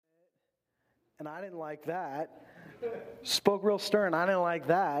and I didn't like that. Spoke real stern, I didn't like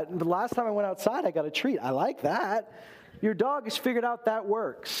that. The last time I went outside, I got a treat. I like that. Your dog has figured out that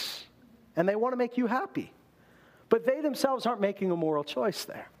works, and they want to make you happy. But they themselves aren't making a moral choice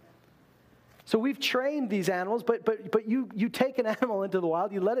there. So we've trained these animals, but you take an animal into the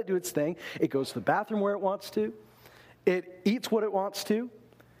wild, you let it do its thing. It goes to the bathroom where it wants to. It eats what it wants to.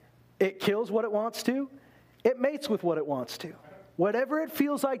 It kills what it wants to. It mates with what it wants to. Whatever it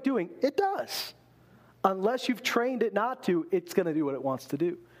feels like doing, it does. Unless you've trained it not to, it's going to do what it wants to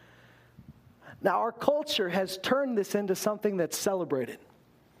do. Now, our culture has turned this into something that's celebrated.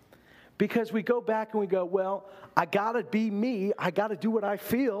 Because we go back and we go, well, I got to be me. I got to do what I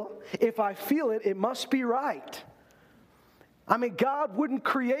feel. If I feel it, it must be right. I mean, God wouldn't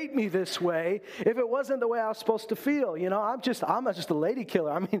create me this way if it wasn't the way I was supposed to feel. You know, I'm just a lady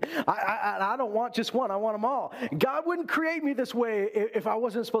killer. I mean, I don't want just one. I want them all. God wouldn't create me this way if I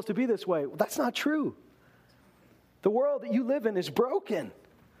wasn't supposed to be this way. Well, that's not true. The world that you live in is broken.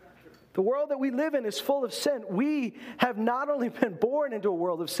 The world that we live in is full of sin. We have not only been born into a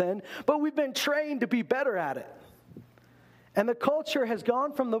world of sin, but we've been trained to be better at it. And the culture has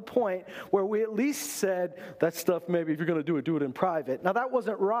gone from the point where we at least said, that stuff maybe if you're going to do it in private. Now that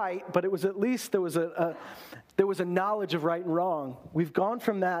wasn't right, but it was at least there was a knowledge of right and wrong. We've gone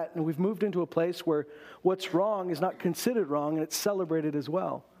from that and we've moved into a place where what's wrong is not considered wrong and it's celebrated as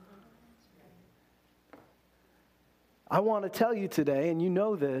well. I want to tell you today, and you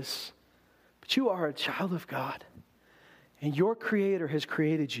know this, but you are a child of God. And your Creator has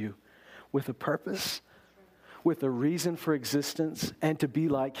created you with a purpose, with a reason for existence, and to be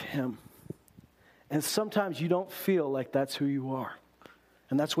like Him. And sometimes you don't feel like that's who you are.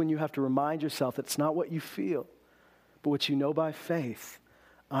 And that's when you have to remind yourself that it's not what you feel, but what you know by faith.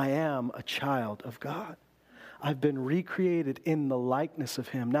 I am a child of God. I've been recreated in the likeness of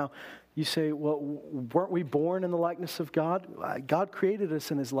Him. Now, you say, well, weren't we born in the likeness of God? God created us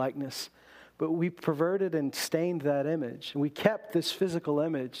in His likeness. But we perverted and stained that image. And we kept this physical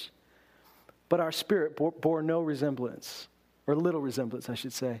image. But our spirit bore no resemblance. Or little resemblance, I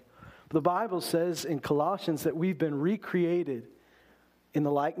should say. The Bible says in Colossians that we've been recreated in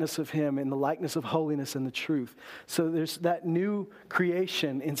the likeness of Him, in the likeness of holiness and the truth. So there's that new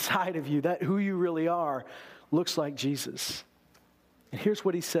creation inside of you, that who you really are looks like Jesus. And here's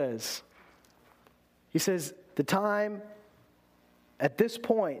what He says. He says, the time at this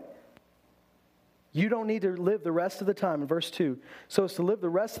point, you don't need to live the rest of the time, in verse 2, so as to live the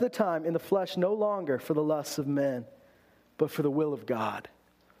rest of the time in the flesh no longer for the lusts of men, but for the will of God.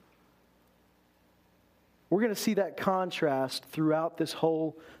 We're going to see that contrast throughout this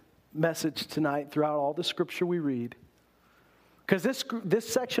whole message tonight, throughout all the scripture we read. Because this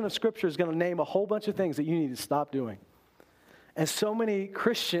section of scripture is going to name a whole bunch of things that you need to stop doing. And so many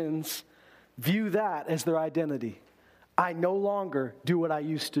Christians view that as their identity. I no longer do what I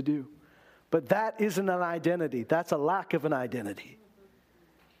used to do. But that isn't an identity. That's a lack of an identity.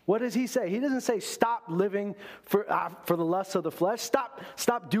 What does He say? He doesn't say stop living for the lusts of the flesh.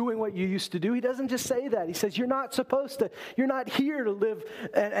 Stop doing what you used to do. He doesn't just say that. He says you're not supposed to. You're not here to live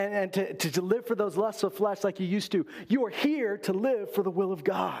and to live for those lusts of flesh like you used to. You are here to live for the will of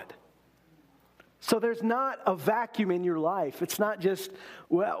God. So there's not a vacuum in your life. It's not just,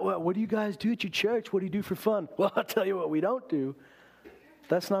 well, what do you guys do at your church? What do you do for fun? Well, I'll tell you what we don't do.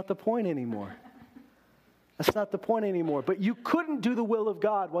 That's not the point anymore. That's not the point anymore. But you couldn't do the will of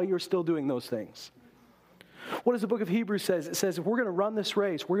God while you're still doing those things. What does the book of Hebrews say? It says if we're going to run this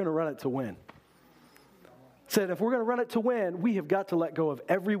race, we're going to run it to win. It said if we're going to run it to win, we have got to let go of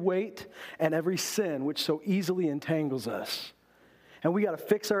every weight and every sin which so easily entangles us. And we got to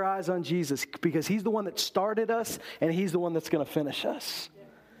fix our eyes on Jesus because He's the one that started us and He's the one that's going to finish us.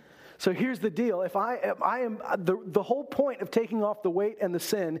 So here's the deal. If I am the whole point of taking off the weight and the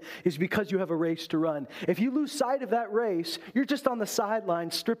sin is because you have a race to run. If you lose sight of that race, you're just on the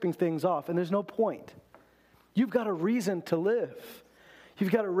sidelines stripping things off, and there's no point. You've got a reason to live.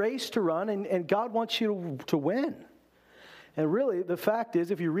 You've got a race to run, and God wants you to win. And really, the fact is,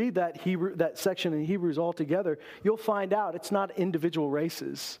 if you read that section in Hebrews altogether, you'll find out it's not individual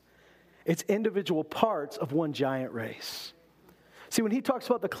races. It's individual parts of one giant race. See, when he talks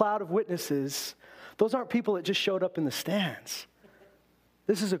about the cloud of witnesses, those aren't people that just showed up in the stands.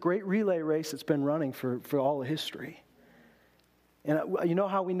 This is a great relay race that's been running for all of history. And you know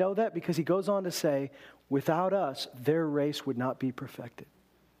how we know that? Because he goes on to say, without us, their race would not be perfected.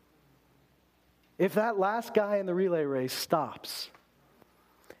 If that last guy in the relay race stops,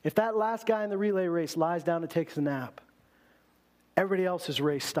 if that last guy in the relay race lies down and takes a nap, everybody else's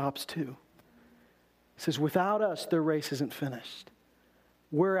race stops too. He says, without us, their race isn't finished.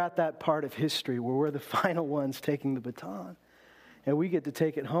 we're at that part of history where we're the final ones taking the baton. And we get to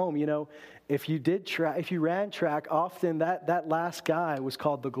take it home. You know, if you ran track, often that last guy was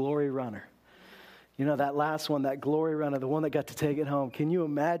called the glory runner. You know, that last one, that glory runner, the one that got to take it home. Can you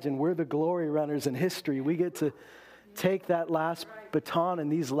imagine? We're the glory runners in history. We get to take that last baton in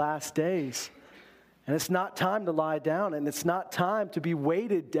these last days. And it's not time to lie down, and it's not time to be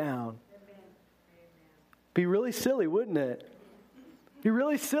weighted down. Be really silly, wouldn't it? Be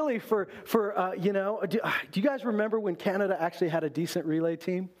really silly for you know, do you guys remember when Canada actually had a decent relay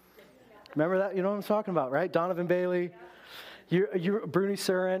team? Remember that? You know what I'm talking about, right? Donovan Bailey, Bruni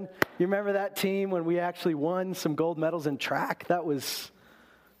Surin. You remember that team when we actually won some gold medals in track? That was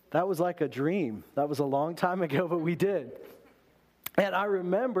like a dream. That was a long time ago, but we did. And I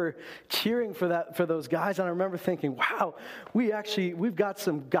remember cheering for those guys, and I remember thinking, wow, we've got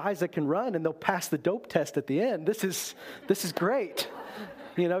some guys that can run, and they'll pass the dope test at the end. This is great.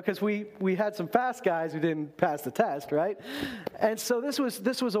 You know, because we had some fast guys who didn't pass the test, right? And so this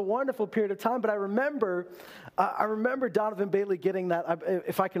was a wonderful period of time. But I remember Donovan Bailey getting that.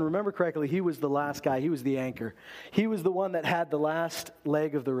 If I can remember correctly, he was the last guy. He was the anchor. He was the one that had the last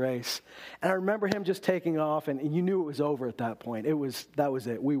leg of the race. And I remember him just taking off, and you knew it was over at that point. That was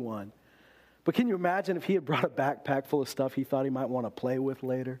it. We won. But can you imagine if he had brought a backpack full of stuff he thought he might want to play with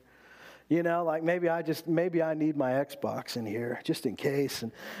later? You know, like maybe I need my Xbox in here just in case.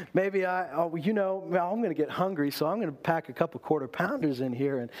 And maybe I'm going to get hungry, so I'm going to pack a couple quarter pounders in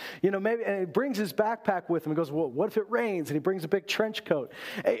here. And, you know, and he brings his backpack with him and goes, well, what if it rains? And he brings a big trench coat.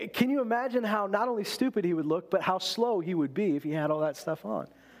 Can you imagine how not only stupid he would look, but how slow he would be if he had all that stuff on?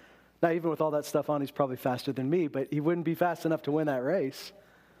 Now, even with all that stuff on, he's probably faster than me, but he wouldn't be fast enough to win that race.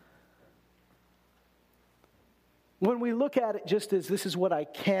 When we look at it just as this is what I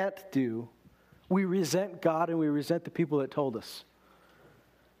can't do, we resent God and we resent the people that told us.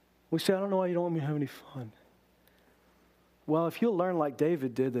 We say, I don't know why you don't want me to have any fun. Well, if you'll learn like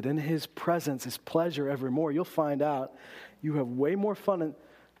David did, that in his presence is pleasure evermore, you'll find out you have way more fun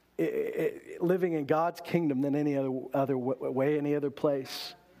living in God's kingdom than any other way, any other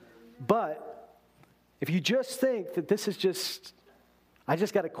place. But if you just think that this is just, I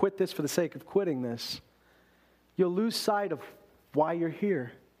just got to quit this for the sake of quitting this, you'll lose sight of why you're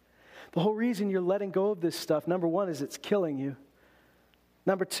here. The whole reason you're letting go of this stuff, number one, is it's killing you.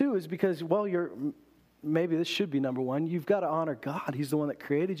 Number two is because, well, maybe this should be number one. You've got to honor God. He's the one that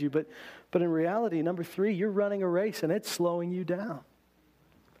created you. But in reality, number three, you're running a race and it's slowing you down.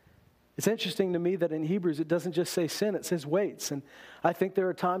 It's interesting to me that in Hebrews, it doesn't just say sin, it says weights. And I think there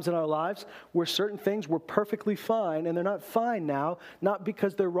are times in our lives where certain things were perfectly fine, and they're not fine now, not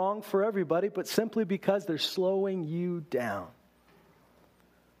because they're wrong for everybody, but simply because they're slowing you down.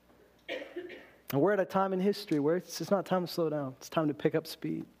 And we're at a time in history where it's not time to slow down. It's time to pick up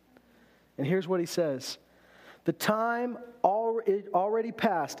speed. And here's what he says. The time already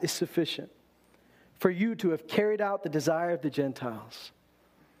past is sufficient for you to have carried out the desire of the Gentiles.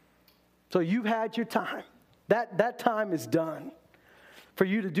 So you've had your time. That time is done for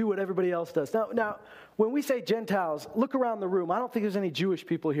you to do what everybody else does. Now, when we say Gentiles, look around the room. I don't think there's any Jewish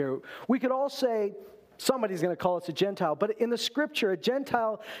people here. We could all say somebody's going to call us a Gentile. But in the Scripture, a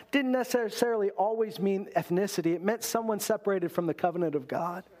Gentile didn't necessarily always mean ethnicity. It meant someone separated from the covenant of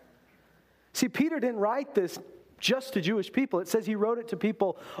God. See, Peter didn't write this just to Jewish people. It says he wrote it to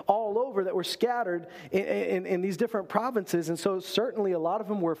people all over that were scattered in these different provinces. And so certainly a lot of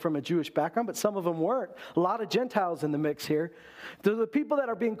them were from a Jewish background, but some of them weren't. A lot of Gentiles in the mix here. The people that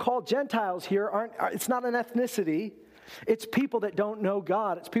are being called Gentiles here it's not an ethnicity. It's people that don't know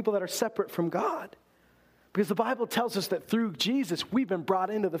God. It's people that are separate from God. Because the Bible tells us that through Jesus, we've been brought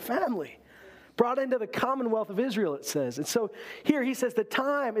into the family. Brought into the commonwealth of Israel, it says. And so here he says the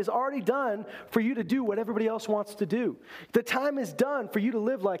time is already done for you to do what everybody else wants to do. The time is done for you to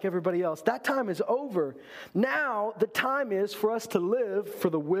live like everybody else. That time is over. Now the time is for us to live for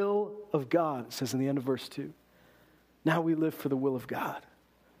the will of God, it says in the end of verse 2. Now we live for the will of God.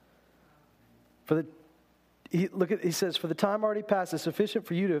 He says, for the time already past is sufficient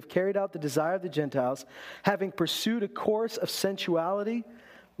for you to have carried out the desire of the Gentiles, having pursued a course of sensuality,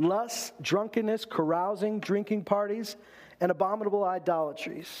 lust, drunkenness, carousing, drinking parties, and abominable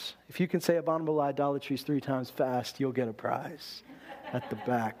idolatries. If you can say abominable idolatries 3 times fast, you'll get a prize at the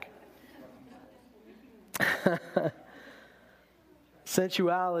back.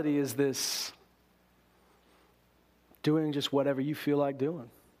 Sensuality is this doing just whatever you feel like doing.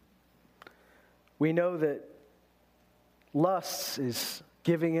 We know that lust is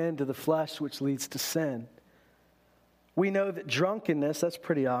giving in to the flesh, which leads to sin. We know that drunkenness, that's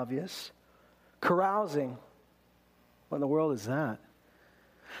pretty obvious. Carousing, what in the world is that?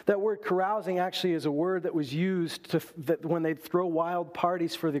 That word carousing actually is a word that was used that when they'd throw wild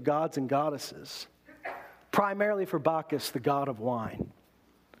parties for the gods and goddesses, primarily for Bacchus, the god of wine.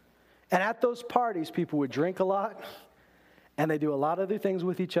 And at those parties, people would drink a lot, and they do a lot of other things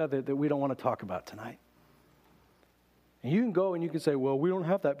with each other that we don't want to talk about tonight. And you can go and you can say, well, we don't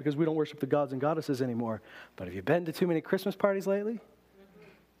have that because we don't worship the gods and goddesses anymore. But have you been to too many Christmas parties lately?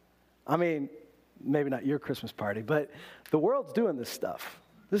 I mean, maybe not your Christmas party, but the world's doing this stuff.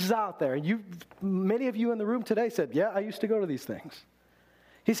 This is out there. And many of you in the room today said, yeah, I used to go to these things.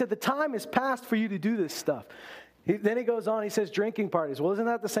 He said, the time is past for you to do this stuff. Then he goes on, he says drinking parties. Well, isn't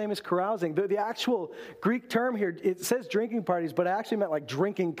that the same as carousing? The actual Greek term here, it says drinking parties, but it actually meant like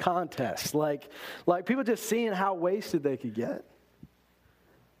drinking contests. Like people just seeing how wasted they could get.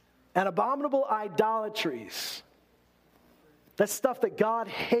 And abominable idolatries. That's stuff that God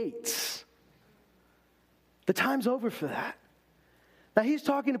hates. The time's over for that. Now, he's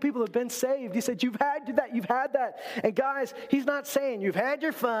talking to people who have been saved. He said, you've had that. And guys, he's not saying, you've had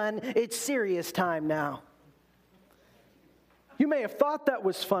your fun. It's serious time now. You may have thought that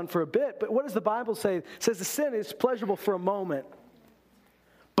was fun for a bit, but what does the Bible say? It says the sin is pleasurable for a moment,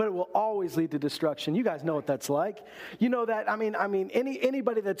 but it will always lead to destruction. You guys know what that's like. You know that,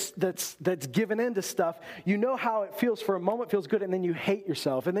 anybody that's given into stuff, you know how it feels for a moment, feels good, and then you hate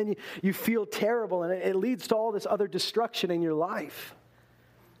yourself, and then you feel terrible, and it leads to all this other destruction in your life.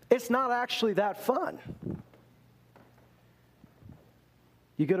 It's not actually that fun.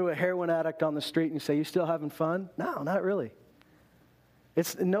 You go to a heroin addict on the street and you say, you still having fun? No, not really.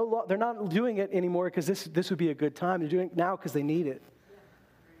 They're not doing it anymore because this would be a good time. They're doing it now because they need it.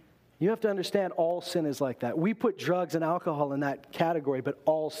 You have to understand all sin is like that. We put drugs and alcohol in that category, but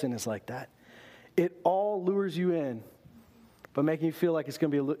all sin is like that. It all lures you in, but making you feel like it's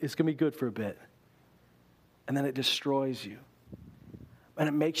going to be good for a bit. And then it destroys you. And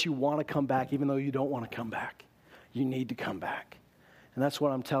it makes you want to come back even though you don't want to come back. You need to come back. And that's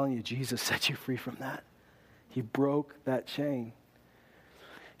what I'm telling you. Jesus set you free from that. He broke that chain.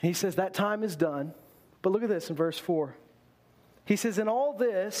 And he says that time is done. But look at this in verse 4. He says, in all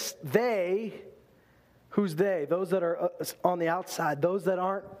this, who's they? Those that are on the outside, those that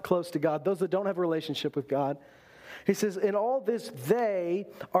aren't close to God, those that don't have a relationship with God. He says, in all this, they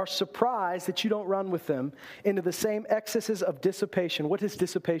are surprised that you don't run with them into the same excesses of dissipation. What does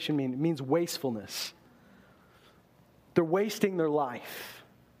dissipation mean? It means wastefulness. They're wasting their life.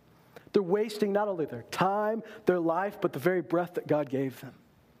 They're wasting not only their time, their life, but the very breath that God gave them.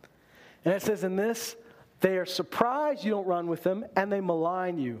 And it says in this, they are surprised you don't run with them, and they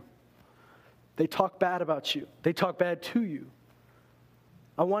malign you. They talk bad about you. They talk bad to you.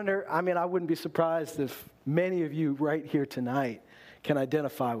 I wouldn't be surprised if many of you right here tonight can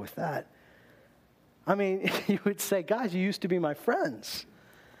identify with that. You would say, guys, you used to be my friends.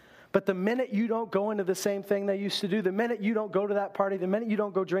 But the minute you don't go into the same thing they used to do, the minute you don't go to that party, the minute you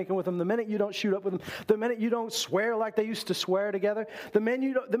don't go drinking with them, the minute you don't shoot up with them, the minute you don't swear like they used to swear together, the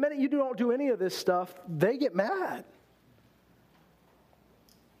minute you don't do any of this stuff, they get mad.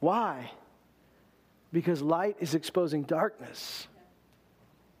 Why? Because light is exposing darkness.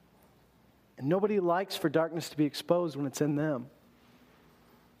 And nobody likes for darkness to be exposed when it's in them.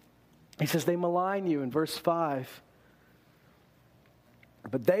 He says they malign you in verse 5.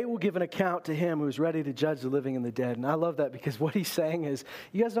 But they will give an account to him who is ready to judge the living and the dead. And I love that because what he's saying is,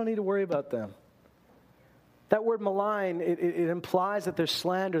 you guys don't need to worry about them. That word malign, it implies that there's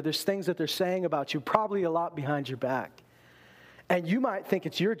slander, there's things that they're saying about you, probably a lot behind your back. And you might think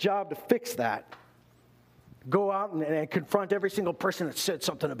it's your job to fix that. Go out and confront every single person that said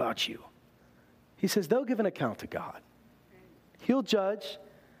something about you. He says they'll give an account to God. He'll judge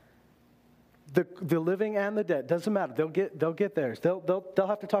the living and the dead. Doesn't matter. They'll get theirs. They'll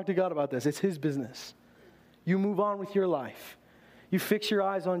have to talk to God about this. It's his business. You move on with your life. You fix your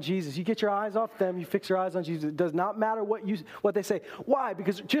eyes on Jesus. You get your eyes off them. You fix your eyes on Jesus. It does not matter what they say. Why?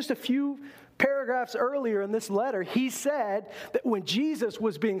 Because just a few paragraphs earlier in this letter, he said that when Jesus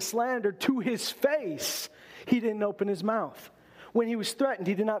was being slandered to his face, he didn't open his mouth. When he was threatened,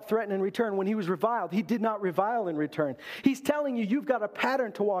 he did not threaten in return. When he was reviled, he did not revile in return. He's telling you, you've got a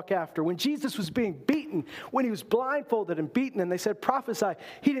pattern to walk after. When Jesus was being beaten, when he was blindfolded and beaten, and they said, prophesy,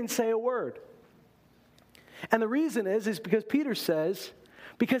 he didn't say a word. And the reason is because Peter says,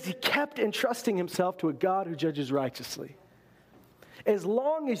 because he kept entrusting himself to a God who judges righteously. As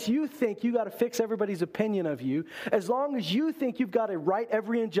long as you think you got to fix everybody's opinion of you, as long as you think you've got to right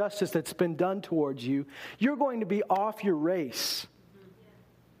every injustice that's been done towards you, you're going to be off your race.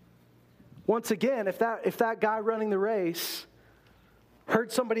 Once again, if that guy running the race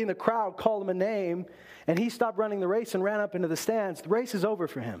heard somebody in the crowd call him a name, and he stopped running the race and ran up into the stands, the race is over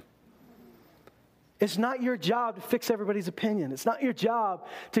for him. It's not your job to fix everybody's opinion. It's not your job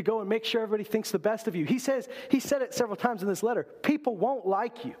to go and make sure everybody thinks the best of you. He said it several times in this letter. People won't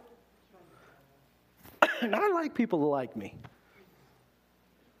like you. And I like people to like me.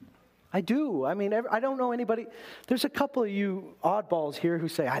 I do. I mean, I don't know anybody. There's a couple of you oddballs here who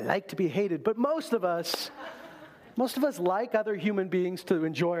say, I like to be hated. But most of us like other human beings to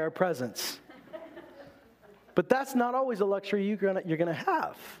enjoy our presence. But that's not always a luxury you're going to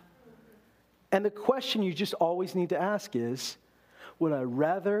have. And the question you just always need to ask is, would I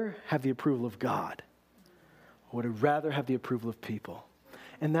rather have the approval of God? Or would I rather have the approval of people?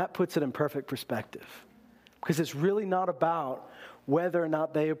 And that puts it in perfect perspective. Because it's really not about whether or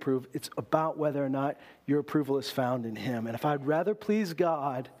not they approve. It's about whether or not your approval is found in Him. And if I'd rather please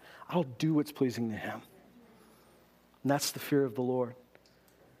God, I'll do what's pleasing to Him. And that's the fear of the Lord.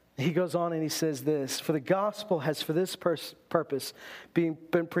 He goes on and he says this, for the gospel has for this purpose been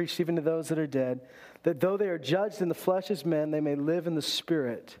preached even to those that are dead, that though they are judged in the flesh as men, they may live in the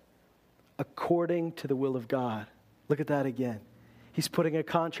spirit according to the will of God. Look at that again. He's putting a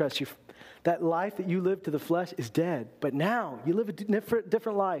contrast. That life that you live to the flesh is dead, but now you live a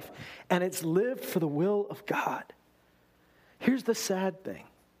different life, and it's lived for the will of God. Here's the sad thing.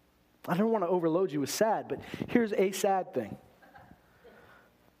 I don't want to overload you with sad, but here's a sad thing.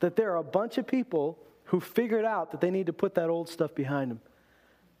 That there are a bunch of people who figured out that they need to put that old stuff behind them.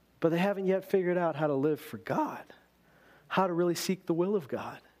 But they haven't yet figured out how to live for God. How to really seek the will of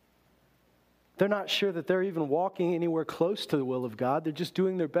God. They're not sure that they're even walking anywhere close to the will of God. They're just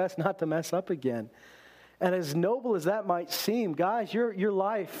doing their best not to mess up again. And as noble as that might seem, guys, your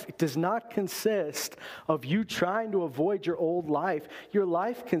life does not consist of you trying to avoid your old life. Your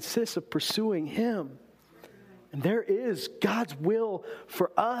life consists of pursuing Him. And there is God's will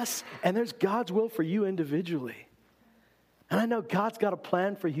for us, and there's God's will for you individually. And I know God's got a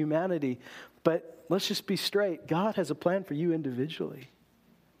plan for humanity, but let's just be straight. God has a plan for you individually.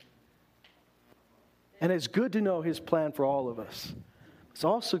 And it's good to know His plan for all of us. It's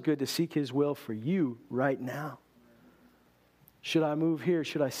also good to seek His will for you right now. Should I move here?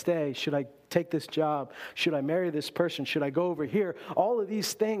 Should I stay? Should I take this job? Should I marry this person? Should I go over here? All of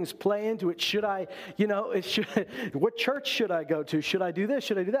these things play into it. What church should I go to? Should I do this?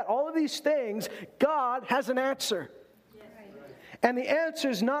 Should I do that? All of these things, God has an answer. And the answer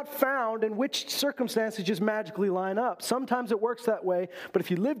is not found in which circumstances just magically line up. Sometimes it works that way, but if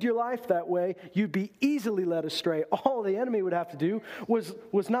you lived your life that way, you'd be easily led astray. All the enemy would have to do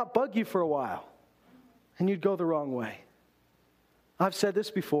was not bug you for a while, and you'd go the wrong way. I've said this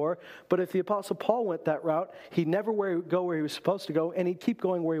before, but if the Apostle Paul went that route, he'd never go where he was supposed to go, and he'd keep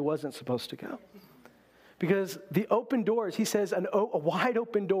going where he wasn't supposed to go. Because the open doors, he says, a wide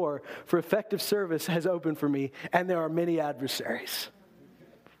open door for effective service has opened for me, and there are many adversaries.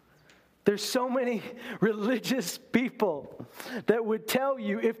 There's so many religious people that would tell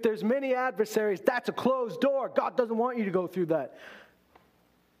you if there's many adversaries, that's a closed door. God doesn't want you to go through that.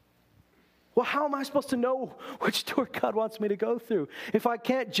 Well, how am I supposed to know which door God wants me to go through if I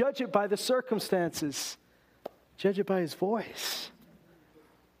can't judge it by the circumstances? Judge it by His voice.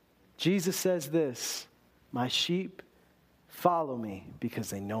 Jesus says this, my sheep follow me because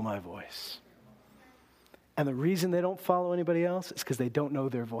they know my voice. And the reason they don't follow anybody else is because they don't know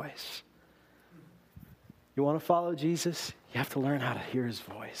their voice. You want to follow Jesus? You have to learn how to hear His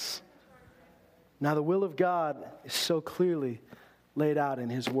voice. Now, the will of God is so clearly laid out in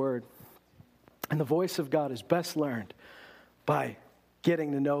His Word. And the voice of God is best learned by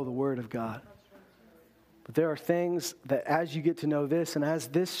getting to know the Word of God. But there are things that as you get to know this and as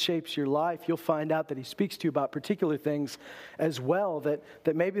this shapes your life, you'll find out that He speaks to you about particular things as well, that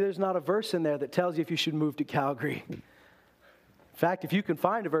maybe there's not a verse in there that tells you if you should move to Calgary. In fact, if you can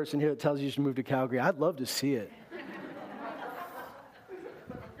find a verse in here that tells you should move to Calgary, I'd love to see it.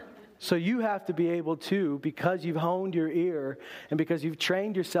 So you have to be able to, because you've honed your ear and because you've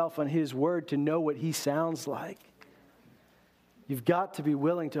trained yourself on His Word to know what He sounds like. You've got to be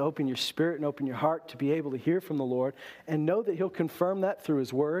willing to open your spirit and open your heart to be able to hear from the Lord and know that He'll confirm that through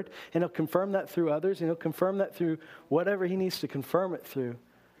His Word, and He'll confirm that through others, and He'll confirm that through whatever He needs to confirm it through.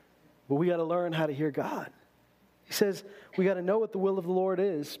 But we got to learn how to hear God. He says we got to know what the will of the Lord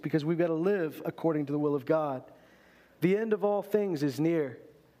is because we've got to live according to the will of God. The end of all things is near.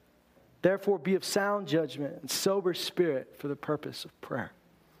 Therefore, be of sound judgment and sober spirit for the purpose of prayer.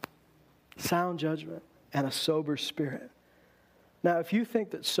 Sound judgment and a sober spirit. Now, if you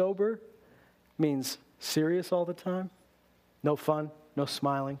think that sober means serious all the time, no fun, no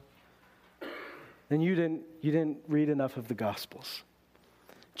smiling, then you didn't read enough of the Gospels.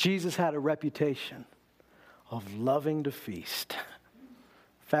 Jesus had a reputation of loving to feast.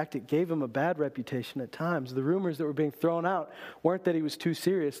 In fact, it gave him a bad reputation at times. The rumors that were being thrown out weren't that he was too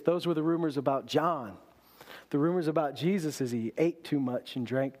serious. Those were the rumors about John. The rumors about Jesus is he ate too much and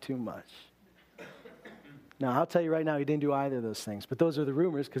drank too much. Now, I'll tell you right now, he didn't do either of those things. But those are the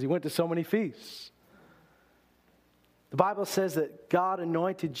rumors because he went to so many feasts. The Bible says that God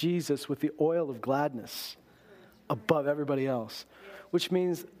anointed Jesus with the oil of gladness above everybody else, which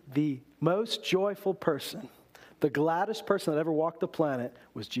means the most joyful person, the gladdest person that ever walked the planet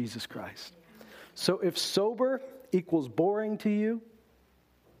was Jesus Christ. So if sober equals boring to you,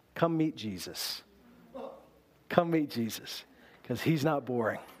 come meet Jesus. Come meet Jesus, because he's not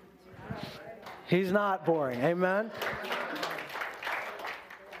boring. He's not boring. Amen?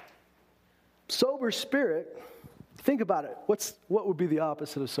 Sober spirit, think about it. What would be the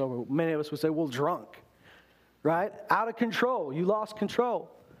opposite of sober? Many of us would say, well, drunk. Right? Out of control. You lost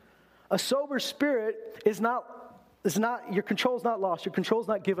control. A sober spirit is not, your control is not lost. Your control is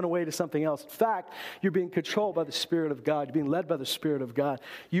not given away to something else. In fact, you're being controlled by the Spirit of God. You're being led by the Spirit of God.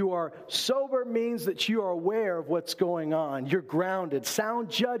 You are sober means that you are aware of what's going on. You're grounded. Sound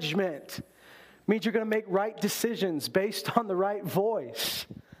judgment means you're going to make right decisions based on the right voice.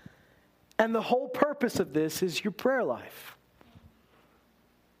 And the whole purpose of this is your prayer life.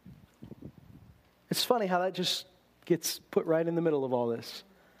 It's funny how that just gets put right in the middle of all this.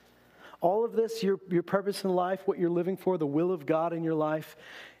 All of this, your purpose in life, what you're living for, the will of God in your life.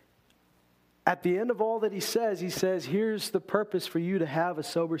 At the end of all that he says, here's the purpose for you to have a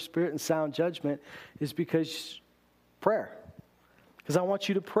sober spirit and sound judgment is because prayer. Because I want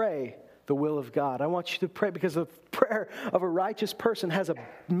you to pray the will of God. I want you to pray because the prayer of a righteous person has a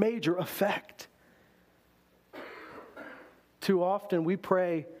major effect. Too often we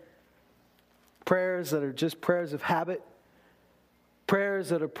pray prayers that are just prayers of habit, prayers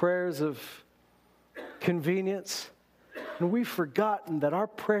that are prayers of convenience, and we've forgotten that our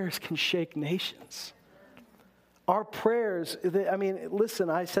prayers can shake nations. Our prayers, listen,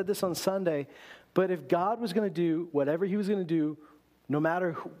 I said this on Sunday, but if God was going to do whatever he was going to do, no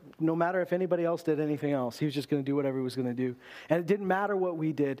matter if anybody else did anything else, he was just going to do whatever he was going to do. And it didn't matter what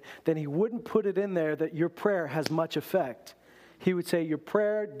we did, then he wouldn't put it in there that your prayer has much effect. He would say your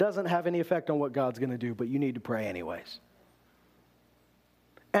prayer doesn't have any effect on what God's going to do, but you need to pray anyways.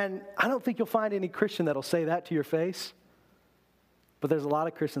 And I don't think you'll find any Christian that'll say that to your face, but there's a lot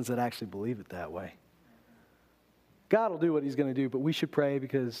of Christians that actually believe it that way. God will do what he's going to do, but we should pray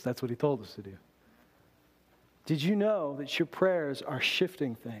because that's what he told us to do. Did you know that your prayers are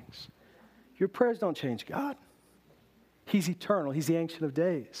shifting things? Your prayers don't change God. He's eternal. He's the Ancient of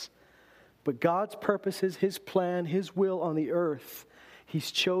Days. But God's purposes, his plan, his will on the earth,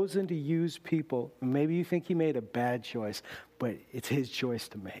 he's chosen to use people. Maybe you think he made a bad choice, but it's his choice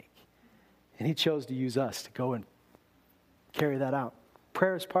to make. And he chose to use us to go and carry that out.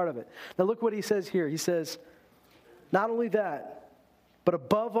 Prayer is part of it. Now look what he says here. He says, not only that, but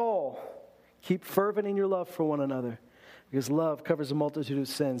above all, keep fervent in your love for one another, because love covers a multitude of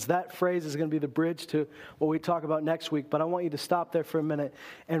sins. That phrase is going to be the bridge to what we talk about next week, but I want you to stop there for a minute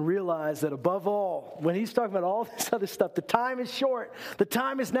and realize that above all, when he's talking about all this other stuff, the time is short. The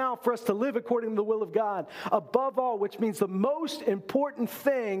time is now for us to live according to the will of God. Above all, which means the most important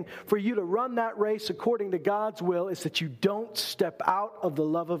thing for you to run that race according to God's will is that you don't step out of the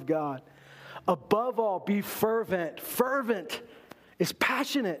love of God. Above all, be fervent. Fervent is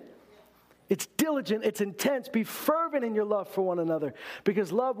passionate. It's diligent, it's intense. Be fervent in your love for one another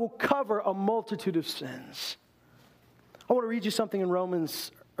because love will cover a multitude of sins. I want to read you something in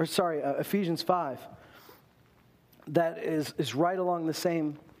Ephesians 5 that is right along the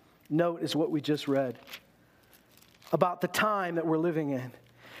same note as what we just read about the time that we're living in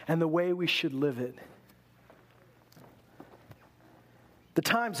and the way we should live it. The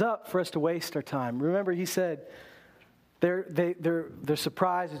time's up for us to waste our time. Remember, he said, They're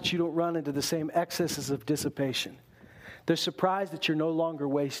surprised that you don't run into the same excesses of dissipation. They're surprised that you're no longer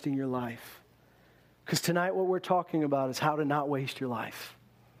wasting your life. Because tonight what we're talking about is how to not waste your life.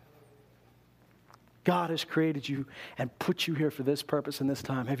 God has created you and put you here for this purpose and this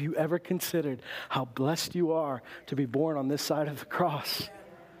time. Have you ever considered how blessed you are to be born on this side of the cross?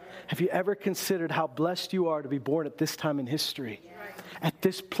 Have you ever considered how blessed you are to be born at this time in history, at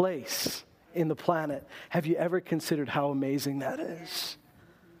this place in the planet? Have you ever considered how amazing that is?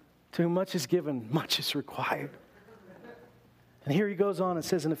 To whom much is given, much is required. And here he goes on and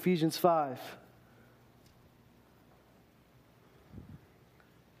says in Ephesians 5,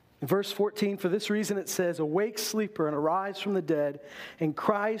 in verse 14, for this reason it says, awake, sleeper, and arise from the dead, and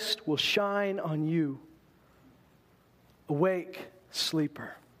Christ will shine on you. Awake,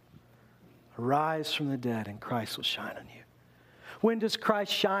 sleeper. Arise from the dead, and Christ will shine on you. When does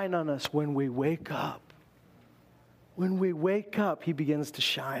Christ shine on us? When we wake up. When we wake up, he begins to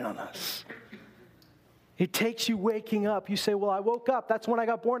shine on us. It takes you waking up. You say, well, I woke up. That's when I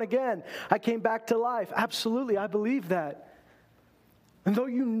got born again. I came back to life. Absolutely, I believe that. And though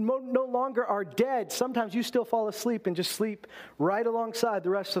you no longer are dead, sometimes you still fall asleep and just sleep right alongside the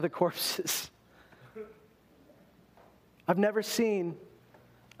rest of the corpses. I've never seen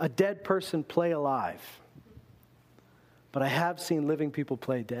a dead person play alive, but I have seen living people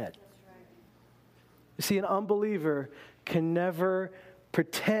play dead. You see, an unbeliever can never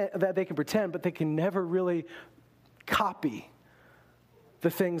pretend, that they can pretend, but they can never really copy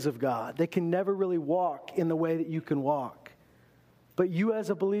the things of God. They can never really walk in the way that you can walk. But you as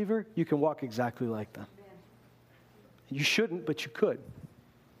a believer, you can walk exactly like them. You shouldn't, but you could.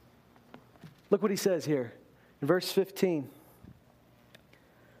 Look what he says here in verse 15.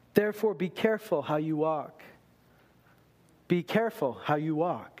 Therefore, be careful how you walk. Be careful how you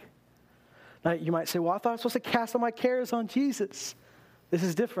walk. Now, you might say, well, I thought I was supposed to cast all my cares on Jesus. This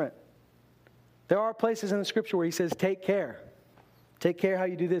is different. There are places in the scripture where he says, take care. Take care how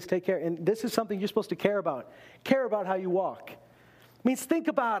you do this. Take care. And this is something you're supposed to care about. Care about how you walk. It means think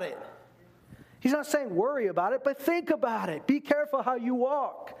about it. He's not saying worry about it, but think about it. Be careful how you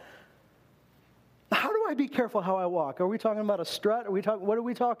walk. How do I be careful how I walk? Are we talking about a strut? What are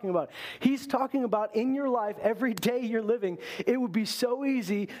we talking about? He's talking about in your life, every day you're living, it would be so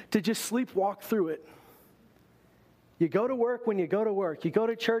easy to just sleepwalk through it. You go to work when you go to work. You go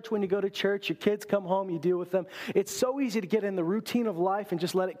to church when you go to church. Your kids come home, you deal with them. It's so easy to get in the routine of life and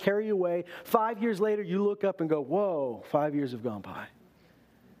just let it carry you away. 5 years later, you look up and go, whoa, 5 years have gone by.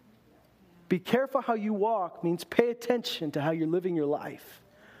 Be careful how you walk means pay attention to how you're living your life.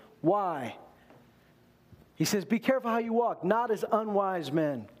 Why? He says, be careful how you walk, not as unwise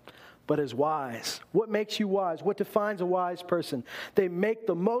men, but as wise. What makes you wise? What defines a wise person? They make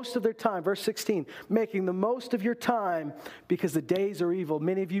the most of their time. Verse 16, making the most of your time because the days are evil.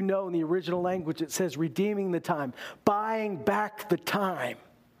 Many of you know in the original language it says redeeming the time, buying back the time.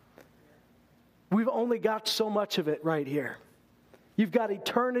 We've only got so much of it right here. You've got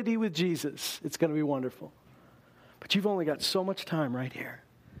eternity with Jesus. It's going to be wonderful. But you've only got so much time right here.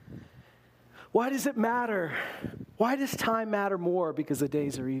 Why does it matter? Why does time matter more? Because the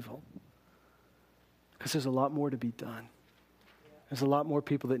days are evil. Because there's a lot more to be done. There's a lot more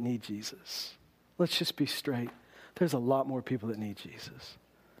people that need Jesus. Let's just be straight. There's a lot more people that need Jesus.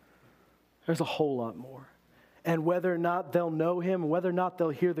 There's a whole lot more. And whether or not they'll know him, whether or not they'll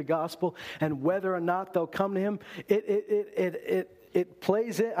hear the gospel, and whether or not they'll come to him, it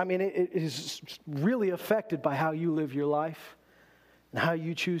plays in. I mean, it is really affected by how you live your life and how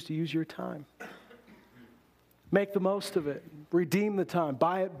you choose to use your time. Make the most of it. Redeem the time.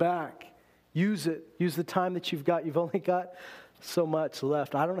 Buy it back. Use it. Use the time that you've got. You've only got so much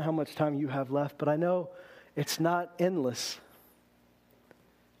left. I don't know how much time you have left, but I know it's not endless.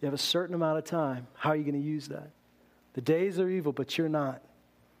 You have a certain amount of time. How are you going to use that? The days are evil, but you're not.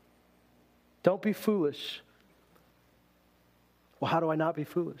 Don't be foolish. Well, how do I not be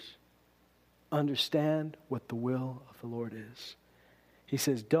foolish? Understand what the will of the Lord is. He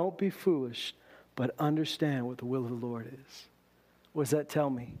says, don't be foolish, but understand what the will of the Lord is. What does that tell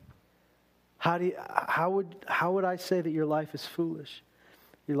me? How would I say that your life is foolish?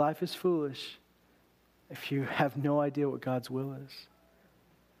 Your life is foolish if you have no idea what God's will is.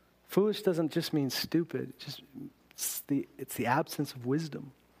 Foolish doesn't just mean stupid. It's the absence of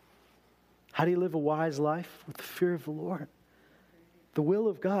wisdom. How do you live a wise life? With the fear of the Lord. The will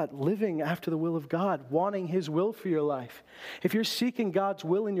of God, living after the will of God, wanting his will for your life. If you're seeking God's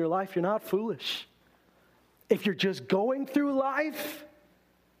will in your life, you're not foolish. If you're just going through life,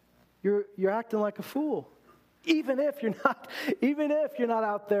 you're acting like a fool. Even if you're not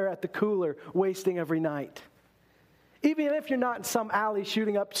out there at the cooler wasting every night. Even if you're not in some alley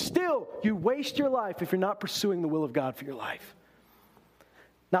shooting up, still you waste your life if you're not pursuing the will of God for your life.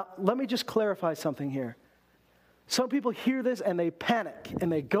 Now, let me just clarify something here. Some people hear this and they panic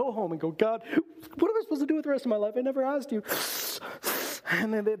and they go home and go, God, what am I supposed to do with the rest of my life? I never asked you.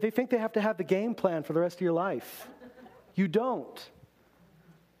 And then they think they have to have the game plan for the rest of your life. You don't.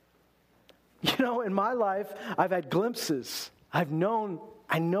 You know, in my life, I've had glimpses. I know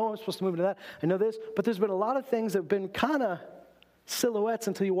I'm supposed to move into that. I know this, but there's been a lot of things that have been kind of silhouettes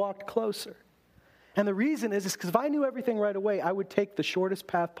until you walked closer. And the reason is because if I knew everything right away, I would take the shortest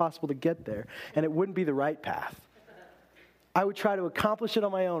path possible to get there, and it wouldn't be the right path. I would try to accomplish it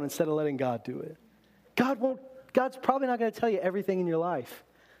on my own instead of letting God do it. God's probably not going to tell you everything in your life.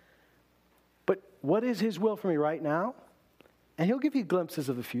 But what is his will for me right now? And he'll give you glimpses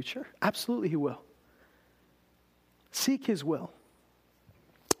of the future. Absolutely he will. Seek his will.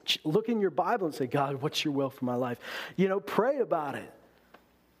 Look in your Bible and say, God, what's your will for my life? Pray about it.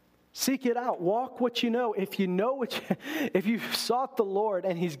 Seek it out. Walk what you know. If you've sought the Lord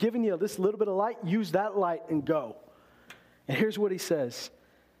and he's given you this little bit of light, use that light and go. And here's what he says.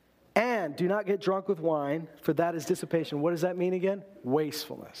 And do not get drunk with wine, for that is dissipation. What does that mean again?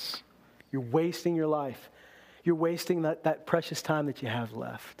 Wastefulness. You're wasting your life. You're wasting that precious time that you have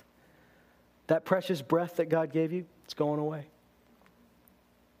left. That precious breath that God gave you, it's going away.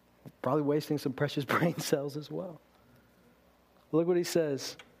 Probably wasting some precious brain cells as well. Look what he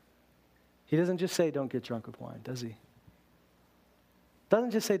says. He doesn't just say don't get drunk with wine, does he? Doesn't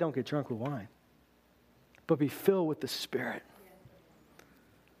just say don't get drunk with wine, but be filled with the Spirit.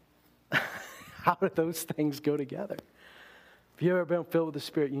 How do those things go together? If you've ever been filled with the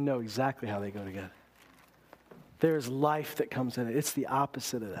Spirit, you know exactly how they go together. There's life that comes in it. It's the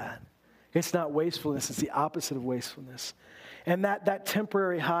opposite of that. It's not wastefulness. It's the opposite of wastefulness. And that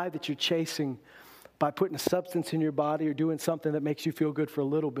temporary high that you're chasing by putting a substance in your body or doing something that makes you feel good for a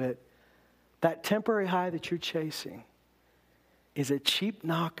little bit, that temporary high that you're chasing is a cheap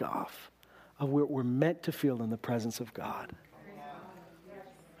knockoff of what we're meant to feel in the presence of God.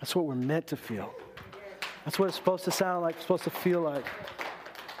 That's what we're meant to feel. That's what it's supposed to sound like, it's supposed to feel like.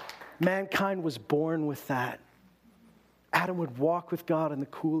 Mankind was born with that. Adam would walk with God in the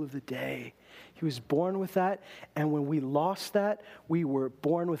cool of the day. He was born with that, and when we lost that, we were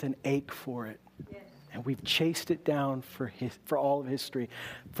born with an ache for it. Yes. And we've chased it down for all of history.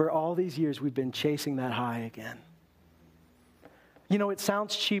 For all these years, we've been chasing that high again. It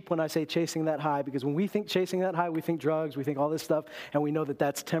sounds cheap when I say chasing that high, because when we think chasing that high, we think drugs, we think all this stuff, and we know that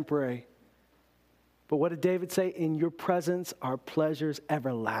that's temporary. But what did David say? In your presence are pleasures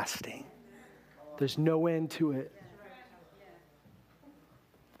everlasting. There's no end to it.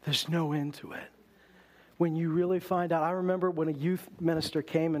 There's no end to it. When you really find out, I remember when a youth minister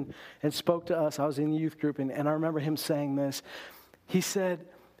came and spoke to us. I was in the youth group, and I remember him saying this. He said,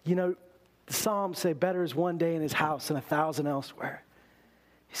 the Psalms say better is one day in his house than 1,000 elsewhere.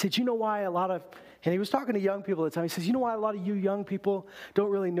 He said, you know why and he was talking to young people at the time. He says, you know why a lot of you young people don't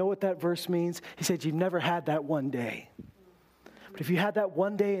really know what that verse means? He said, you've never had that one day. But if you had that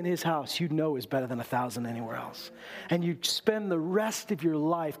one day in his house, you'd know it's better than 1,000 anywhere else. And you'd spend the rest of your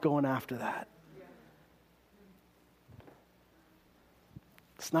life going after that.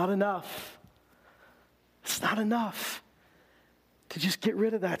 It's not enough. It's not enough to just get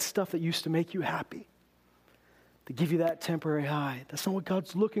rid of that stuff that used to make you happy, to give you that temporary high. That's not what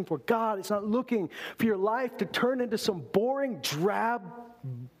God's looking for. God is not looking for your life to turn into some boring, drab,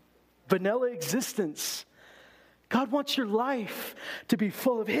 vanilla existence. God wants your life to be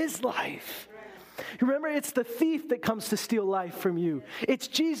full of his life. Remember, it's the thief that comes to steal life from you. It's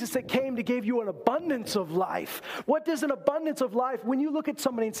Jesus that came to give you an abundance of life. What does an abundance of life, when you look at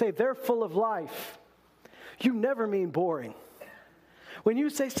somebody and say they're full of life, you never mean boring. When you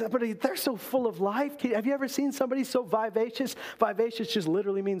say somebody, they're so full of life, have you ever seen somebody so vivacious? Vivacious just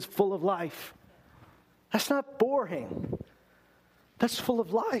literally means full of life. That's not boring. That's full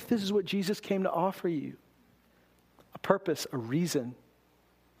of life. This is what Jesus came to offer you. A purpose, a reason.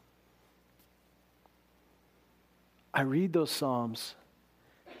 I read those Psalms,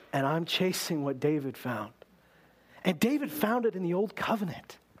 and I'm chasing what David found. And David found it in the Old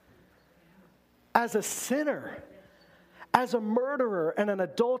Covenant. As a sinner, as a murderer and an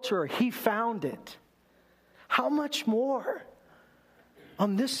adulterer, he found it. How much more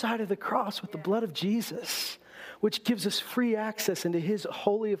on this side of the cross with the blood of Jesus, which gives us free access into his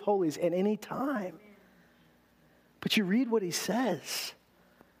Holy of Holies at any time. But you read what he says.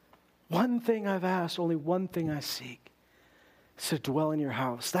 One thing I've asked, only one thing I seek, is to dwell in your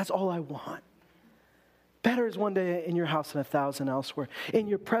house. That's all I want. Better is one day in your house than 1,000 elsewhere. In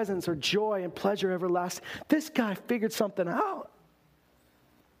your presence are joy and pleasure everlasting. This guy figured something out.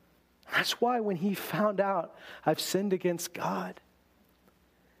 That's why when he found out, I've sinned against God.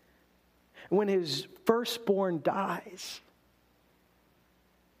 When his firstborn dies,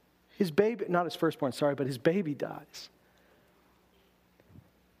 his baby, not his firstborn, sorry, but his baby dies.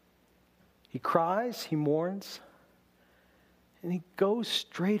 He cries, he mourns, and he goes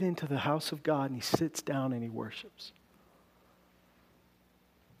straight into the house of God and he sits down and he worships.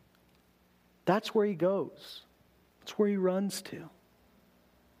 That's where he goes. That's where he runs to.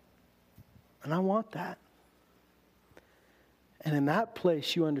 And I want that. And in that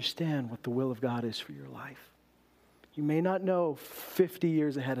place, you understand what the will of God is for your life. You may not know 50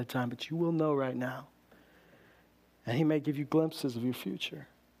 years ahead of time, but you will know right now. And he may give you glimpses of your future.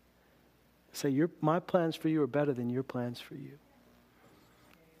 Say, my plans for you are better than your plans for you.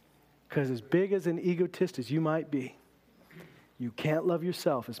 Because as big as an egotist as you might be, you can't love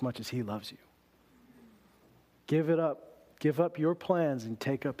yourself as much as he loves you. Give it up. Give up your plans and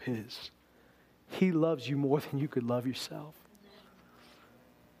take up his. He loves you more than you could love yourself.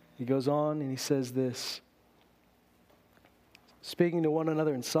 He goes on and he says this. Speaking to one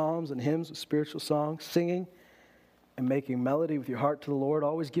another in psalms and hymns with spiritual songs, singing and making melody with your heart to the Lord,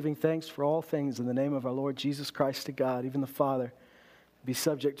 always giving thanks for all things in the name of our Lord Jesus Christ to God, even the Father. Be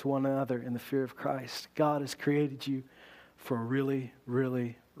subject to one another in the fear of Christ. God has created you for a really,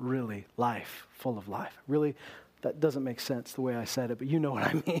 really, really life, full of life. Really, that doesn't make sense the way I said it, but you know what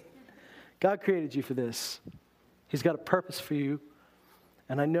I mean. God created you for this. He's got a purpose for you.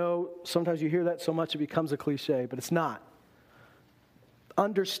 And I know sometimes you hear that so much it becomes a cliche, but it's not.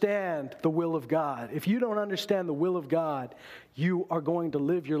 Understand the will of God. If you don't understand the will of God, you are going to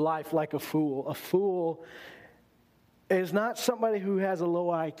live your life like a fool. A fool is not somebody who has a low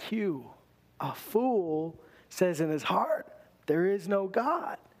IQ. A fool says in his heart, there is no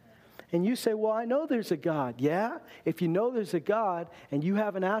God. And you say, well, I know there's a God. Yeah, if you know there's a God and you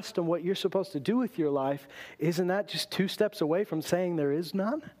haven't asked him what you're supposed to do with your life, isn't that just 2 steps away from saying there is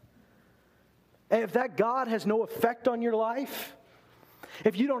none? And if that God has no effect on your life,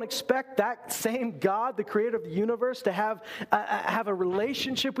 if you don't expect that same God, the creator of the universe, to have a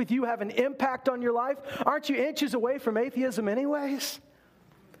relationship with you, have an impact on your life, aren't you inches away from atheism anyways?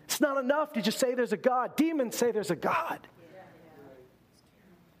 It's not enough to just say there's a God. Demons say there's a God.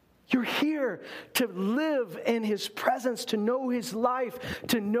 You're here to live in his presence, to know his life,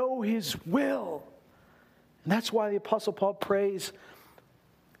 to know his will. And that's why the Apostle Paul prays.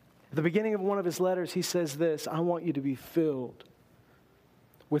 At the beginning of one of his letters, he says this, I want you to be filled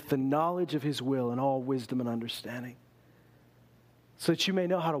with the knowledge of his will and all wisdom and understanding, so that you may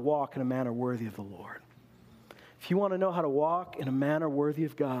know how to walk in a manner worthy of the Lord. If you want to know how to walk in a manner worthy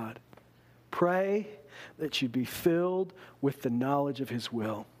of God, pray that you be filled with the knowledge of his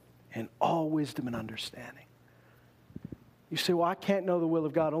will and all wisdom and understanding. You say, well, I can't know the will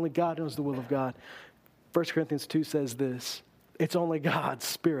of God. Only God knows the will of God. 1 Corinthians 2 says this. It's only God's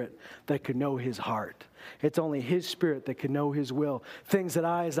Spirit that could know his heart. It's only his Spirit that can know his will. Things that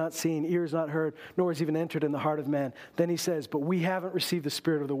eye has not seen, ears not heard, nor has even entered in the heart of man. Then he says, but we haven't received the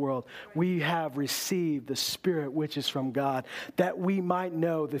spirit of the world. We have received the Spirit which is from God, that we might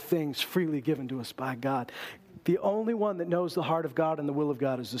know the things freely given to us by God. The only one that knows the heart of God and the will of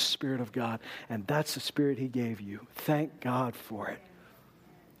God is the Spirit of God. And that's the Spirit he gave you. Thank God for it.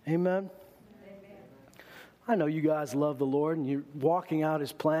 Amen. I know you guys love the Lord and you're walking out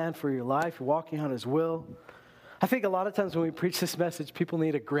his plan for your life. You're walking out his will. I think a lot of times when we preach this message, people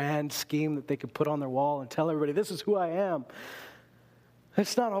need a grand scheme that they can put on their wall and tell everybody, this is who I am.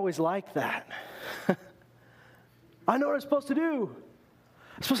 It's not always like that. I know what I'm supposed to do.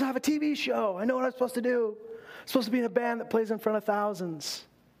 I'm supposed to have a TV show. I know what I'm supposed to do. I'm supposed to be in a band that plays in front of thousands.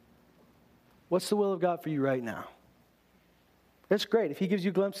 What's the will of God for you right now? It's great. If he gives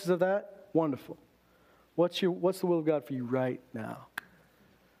you glimpses of that, wonderful. What's the will of God for you right now?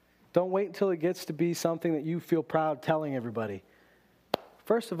 Don't wait until it gets to be something that you feel proud telling everybody.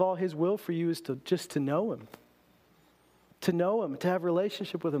 First of all, his will for you is to know him. To know him, to have a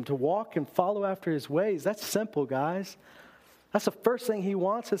relationship with him, to walk and follow after his ways. That's simple, guys. That's the first thing he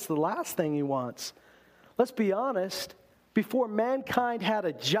wants. It's the last thing he wants. Let's be honest. Before mankind had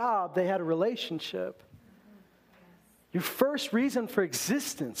a job, they had a relationship. Your first reason for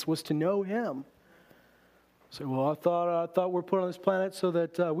existence was to know him. So, well, I thought we're put on this planet so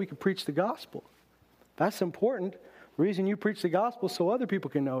that we could preach the gospel. That's important. The reason you preach the gospel is so other people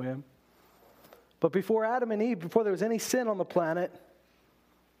can know him. But before Adam and Eve, before there was any sin on the planet,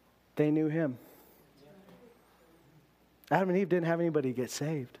 they knew him. Adam and Eve didn't have anybody get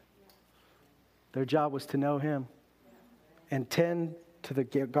saved. Their job was to know him and tend to the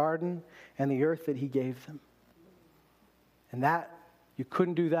garden and the earth that he gave them. And that, you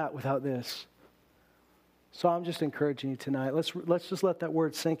couldn't do that without this. So I'm just encouraging you tonight. Let's just let that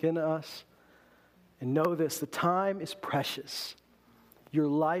word sink into us. And know this, the time is precious. Your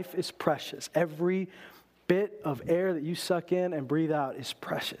life is precious. Every bit of air that you suck in and breathe out is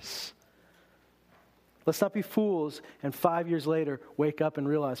precious. Let's not be fools and 5 years later wake up and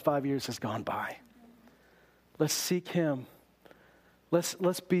realize 5 years has gone by. Let's seek him.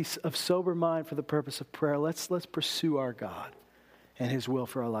 Let's be of sober mind for the purpose of prayer. Let's pursue our God and his will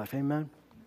for our life. Amen.